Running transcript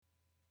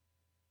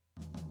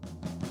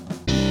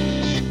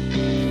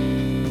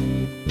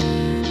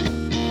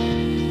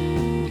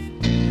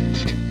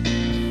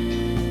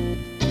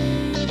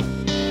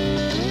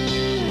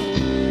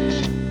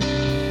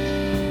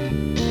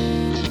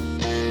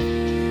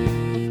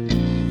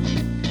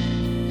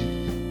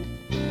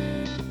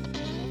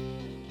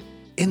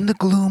In the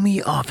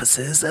gloomy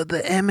offices of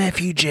the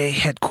MFUJ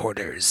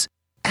headquarters,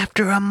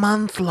 after a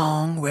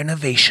month-long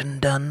renovation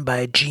done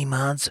by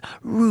Gmod's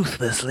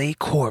ruthlessly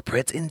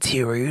corporate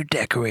interior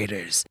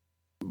decorators,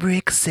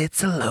 Brick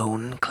sits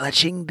alone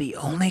clutching the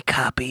only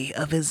copy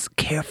of his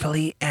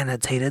carefully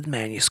annotated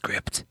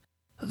manuscript.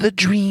 The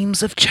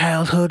dreams of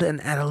childhood and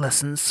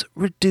adolescence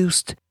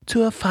reduced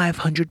to a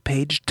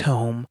 500-page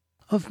tome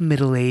of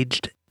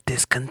middle-aged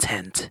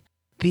discontent.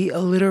 The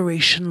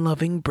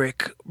alliteration-loving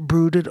Brick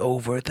brooded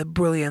over the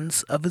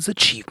brilliance of his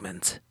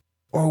achievement.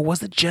 Or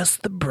was it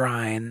just the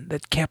brine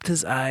that kept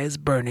his eyes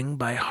burning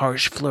by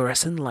harsh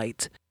fluorescent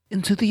light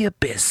into the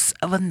abyss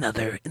of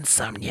another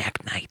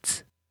insomniac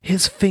night?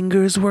 His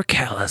fingers were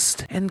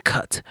calloused and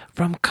cut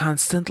from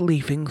constant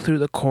leafing through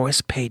the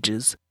coarse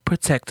pages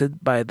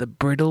protected by the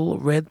brittle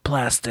red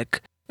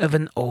plastic of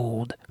an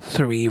old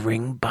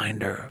 3-ring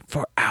binder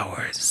for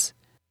hours.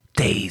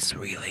 Days,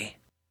 really.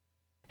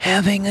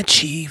 Having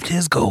achieved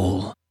his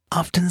goal,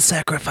 often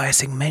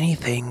sacrificing many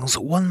things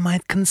one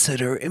might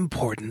consider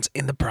important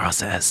in the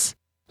process,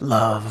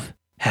 love,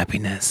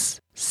 happiness,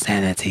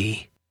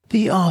 sanity,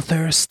 the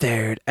author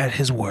stared at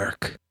his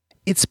work,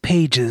 its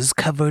pages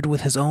covered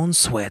with his own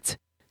sweat,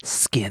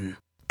 skin,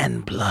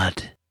 and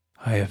blood.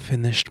 I have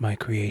finished my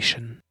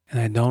creation, and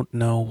I don't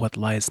know what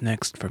lies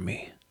next for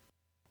me.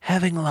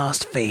 Having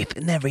lost faith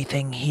in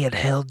everything he had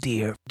held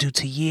dear due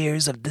to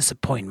years of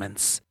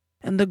disappointments,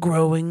 and the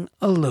growing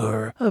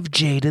allure of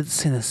jaded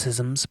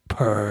cynicism's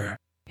purr,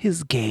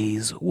 his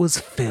gaze was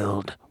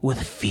filled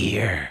with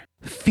fear.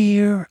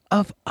 Fear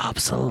of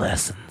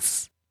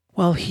obsolescence.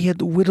 While he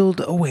had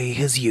whittled away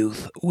his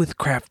youth with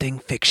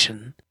crafting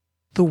fiction,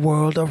 the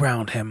world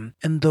around him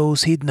and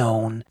those he'd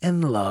known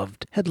and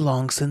loved had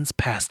long since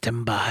passed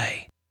him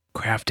by,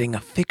 crafting a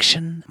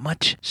fiction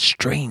much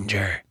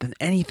stranger than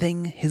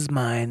anything his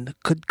mind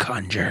could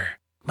conjure.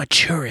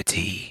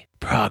 Maturity,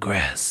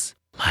 progress,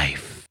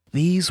 life.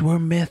 These were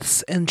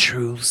myths and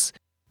truths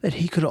that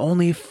he could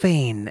only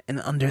feign an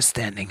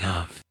understanding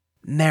of.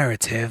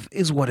 Narrative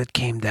is what it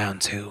came down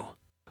to.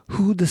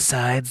 Who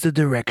decides the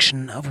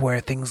direction of where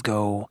things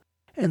go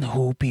and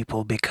who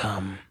people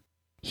become?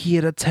 He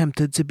had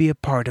attempted to be a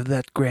part of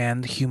that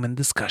grand human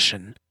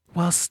discussion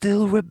while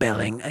still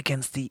rebelling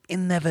against the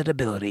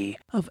inevitability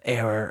of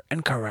error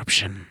and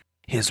corruption.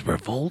 His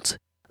revolt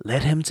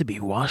led him to be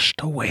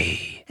washed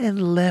away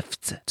and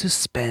left to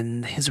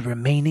spend his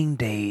remaining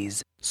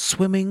days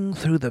swimming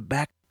through the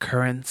back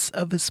currents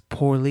of his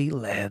poorly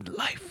led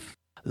life,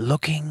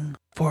 looking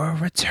for a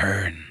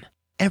return.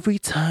 Every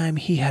time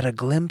he had a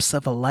glimpse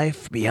of a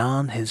life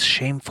beyond his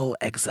shameful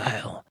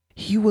exile,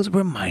 he was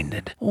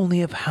reminded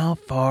only of how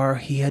far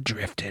he had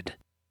drifted,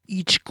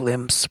 each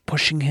glimpse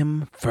pushing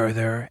him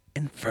further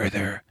and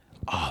further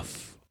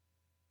off.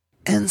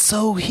 And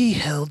so he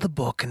held the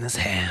book in his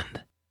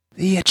hand.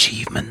 The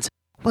achievement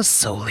was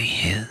solely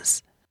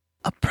his,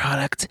 a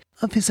product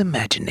of his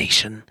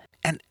imagination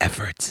and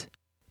effort.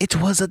 It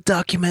was a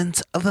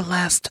document of the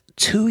last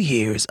 2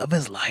 years of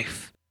his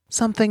life,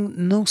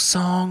 something no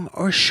song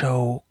or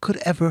show could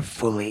ever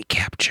fully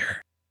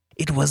capture.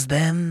 It was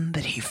then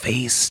that he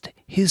faced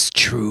his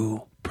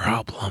true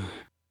problem.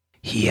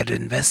 He had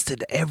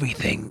invested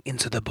everything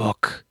into the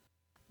book,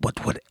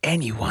 but would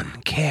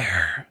anyone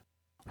care?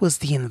 Was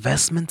the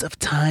investment of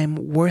time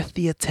worth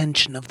the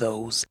attention of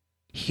those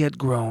he had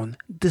grown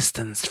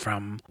distanced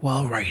from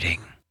while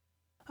writing?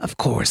 Of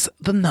course,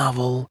 the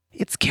novel,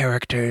 its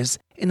characters,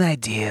 and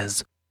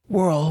ideas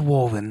were all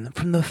woven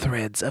from the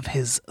threads of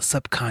his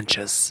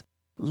subconscious,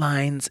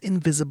 lines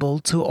invisible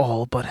to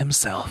all but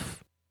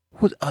himself.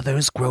 Would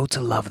others grow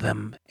to love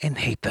them and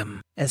hate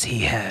them as he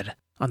had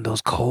on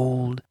those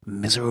cold,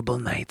 miserable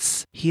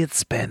nights he had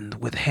spent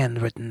with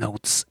handwritten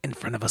notes in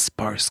front of a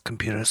sparse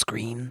computer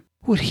screen?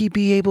 Would he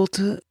be able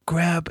to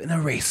grab an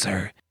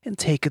eraser and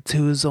take it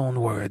to his own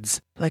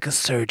words like a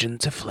surgeon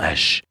to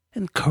flesh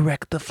and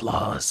correct the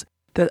flaws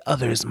that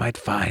others might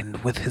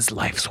find with his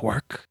life's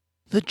work?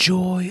 The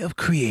joy of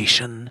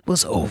creation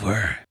was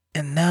over,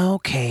 and now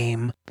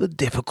came the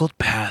difficult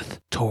path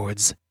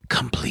towards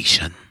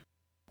completion.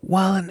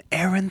 While an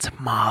errant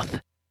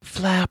moth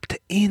flapped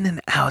in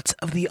and out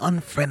of the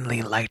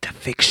unfriendly light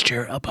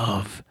fixture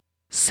above,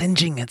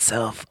 singeing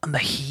itself on the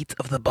heat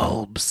of the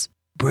bulbs,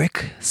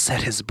 Brick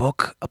set his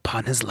book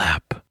upon his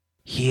lap.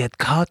 He had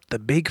caught the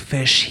big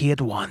fish he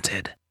had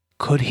wanted.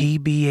 Could he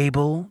be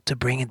able to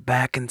bring it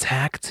back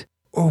intact,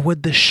 or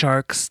would the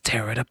sharks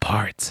tear it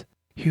apart?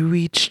 He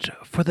reached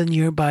for the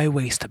nearby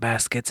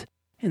wastebasket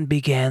and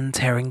began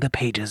tearing the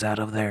pages out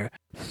of their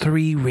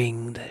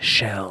 3-ringed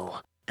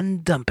shell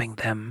and dumping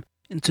them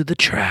into the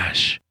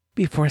trash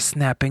before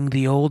snapping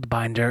the old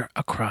binder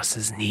across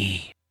his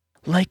knee.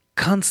 Like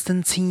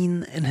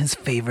Constantine in his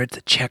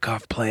favorite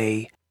Chekhov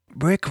play,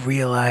 Brick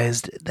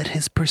realized that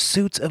his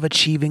pursuit of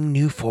achieving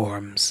new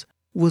forms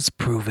was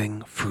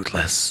proving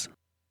fruitless.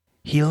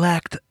 He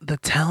lacked the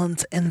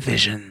talent and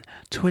vision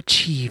to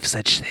achieve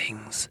such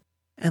things,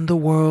 and the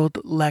world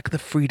lacked the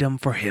freedom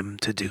for him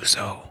to do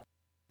so.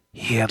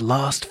 He had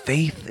lost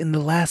faith in the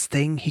last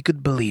thing he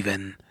could believe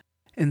in,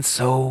 and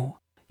so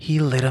He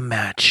lit a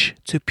match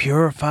to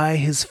purify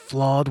his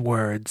flawed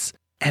words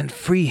and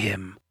free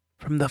him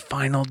from the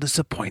final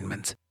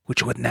disappointment,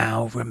 which would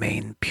now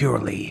remain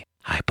purely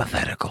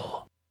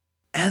hypothetical.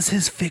 As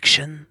his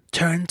fiction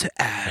turned to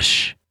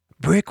ash,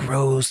 Brick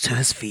rose to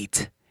his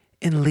feet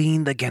and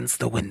leaned against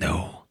the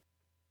window,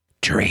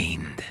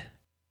 drained.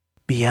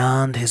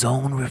 Beyond his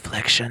own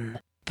reflection,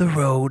 the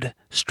road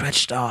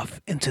stretched off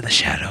into the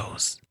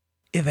shadows,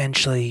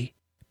 eventually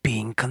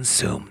being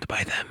consumed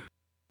by them.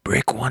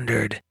 Brick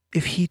wondered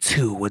if he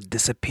too would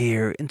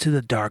disappear into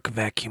the dark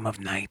vacuum of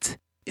night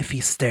if he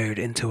stared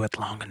into it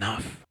long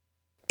enough.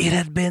 It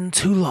had been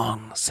too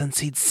long since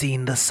he'd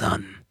seen the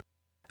sun,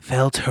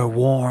 felt her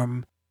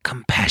warm,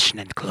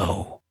 compassionate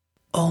glow.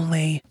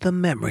 Only the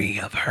memory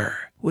of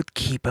her would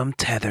keep him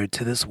tethered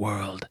to this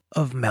world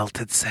of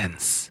melted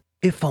sense,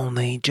 if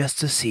only just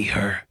to see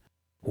her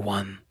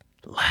one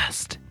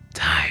last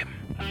time.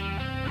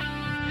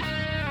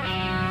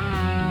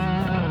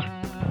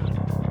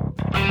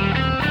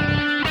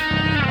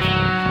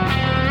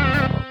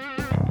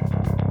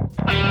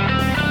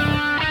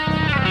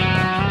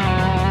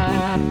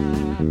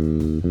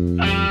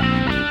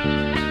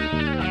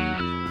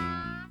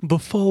 The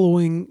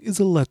following is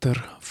a letter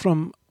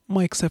from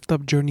Mike's Effed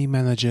Up Journey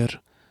manager,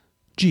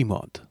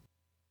 Gmod.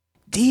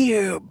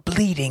 Dear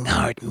Bleeding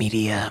Heart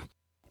Media,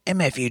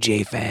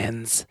 MFUJ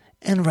fans,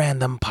 and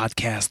random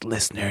podcast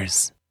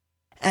listeners.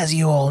 As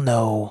you all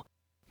know,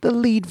 the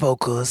lead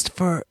vocalist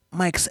for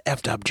Mike's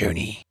Effed Up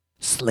Journey,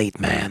 Slate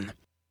Man,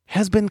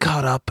 has been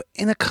caught up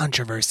in a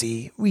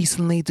controversy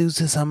recently due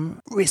to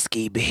some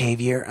risky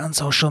behavior on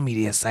social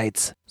media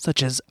sites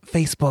such as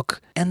Facebook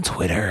and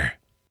Twitter.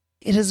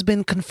 It has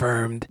been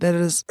confirmed that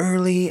as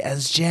early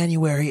as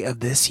January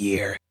of this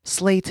year,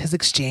 Slate has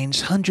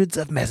exchanged hundreds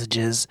of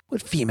messages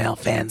with female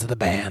fans of the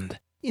band,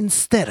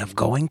 instead of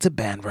going to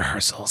band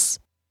rehearsals.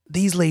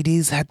 These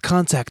ladies had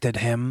contacted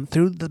him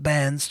through the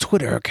band's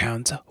Twitter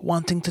account,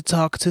 wanting to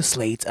talk to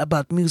Slate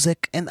about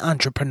music and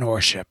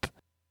entrepreneurship.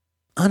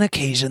 On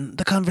occasion,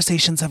 the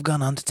conversations have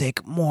gone on to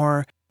take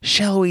more,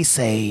 shall we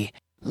say,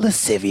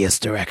 lascivious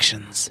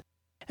directions.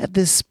 At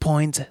this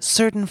point,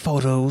 certain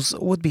photos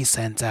would be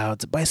sent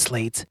out by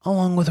Slate,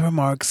 along with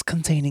remarks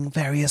containing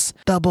various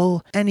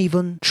double and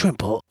even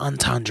triple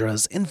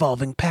entendres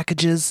involving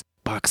packages,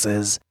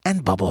 boxes,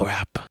 and bubble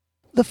wrap.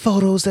 The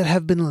photos that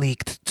have been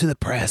leaked to the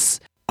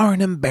press are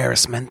an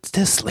embarrassment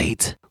to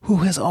Slate, who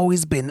has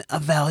always been a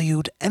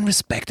valued and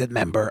respected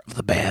member of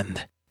the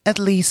band, at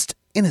least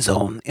in his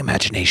own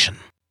imagination.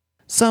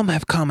 Some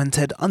have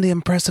commented on the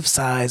impressive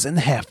size and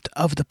heft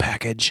of the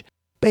package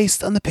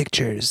based on the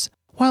pictures,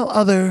 while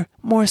other,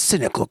 more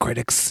cynical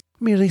critics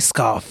merely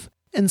scoff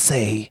and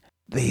say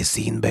they've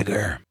seen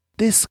bigger.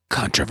 This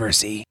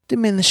controversy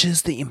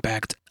diminishes the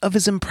impact of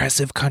his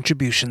impressive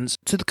contributions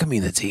to the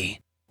community,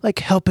 like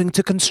helping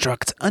to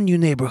construct a new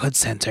neighborhood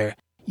center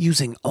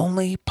using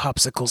only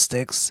popsicle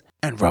sticks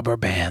and rubber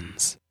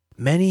bands.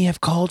 Many have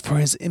called for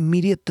his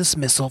immediate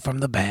dismissal from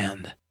the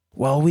band.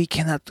 While we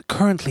cannot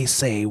currently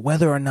say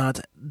whether or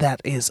not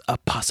that is a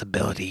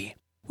possibility,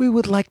 we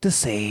would like to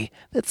say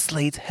that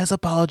Slate has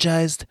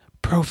apologized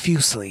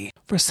profusely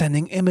for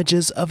sending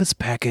images of his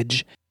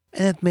package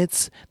and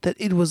admits that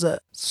it was a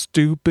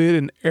stupid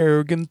and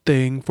arrogant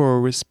thing for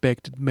a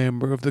respected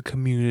member of the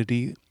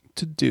community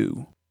to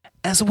do,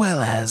 as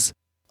well as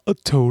a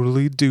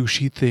totally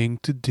douchey thing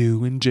to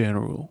do in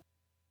general.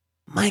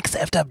 Mike's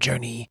Effed Up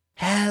Journey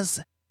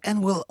has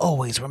and will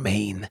always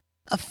remain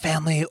a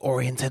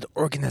family-oriented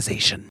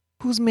organization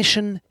whose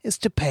mission is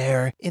to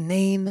pair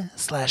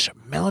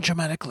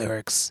inane/melodramatic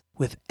lyrics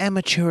with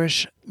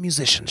amateurish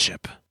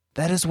musicianship.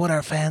 That is what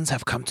our fans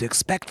have come to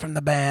expect from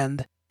the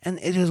band, and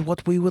it is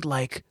what we would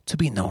like to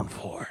be known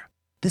for.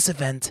 This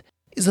event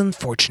is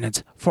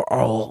unfortunate for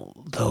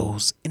all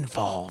those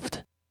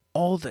involved.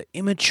 All the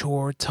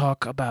immature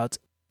talk about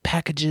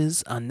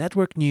packages on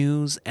network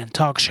news and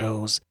talk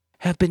shows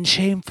have been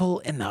shameful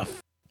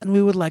enough, and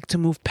we would like to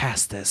move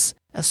past this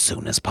as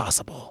soon as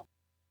possible.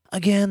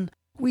 Again,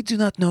 we do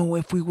not know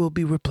if we will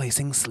be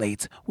replacing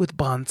Slate with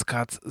Bon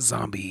Scott's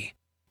Zombie,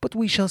 but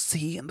we shall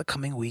see in the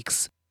coming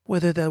weeks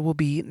whether that will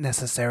be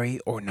necessary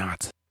or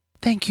not.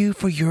 Thank you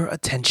for your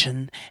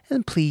attention,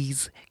 and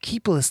please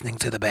keep listening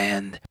to the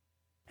band,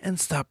 and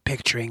stop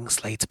picturing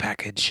Slate's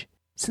package.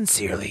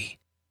 Sincerely,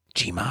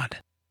 Gmod,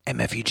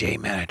 MFUJ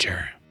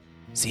Manager.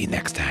 See you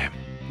next time.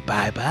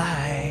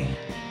 Bye-bye.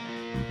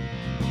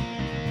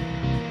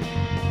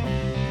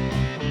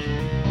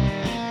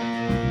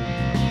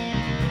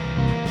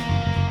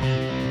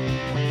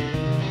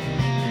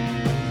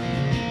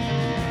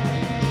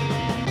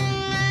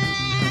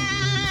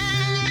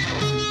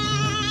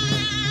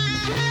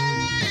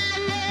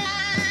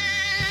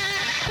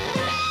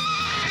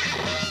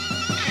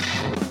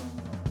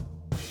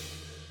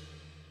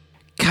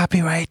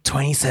 Copyright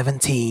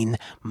 2017,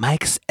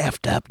 Mike's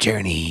Effed Up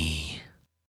Journey.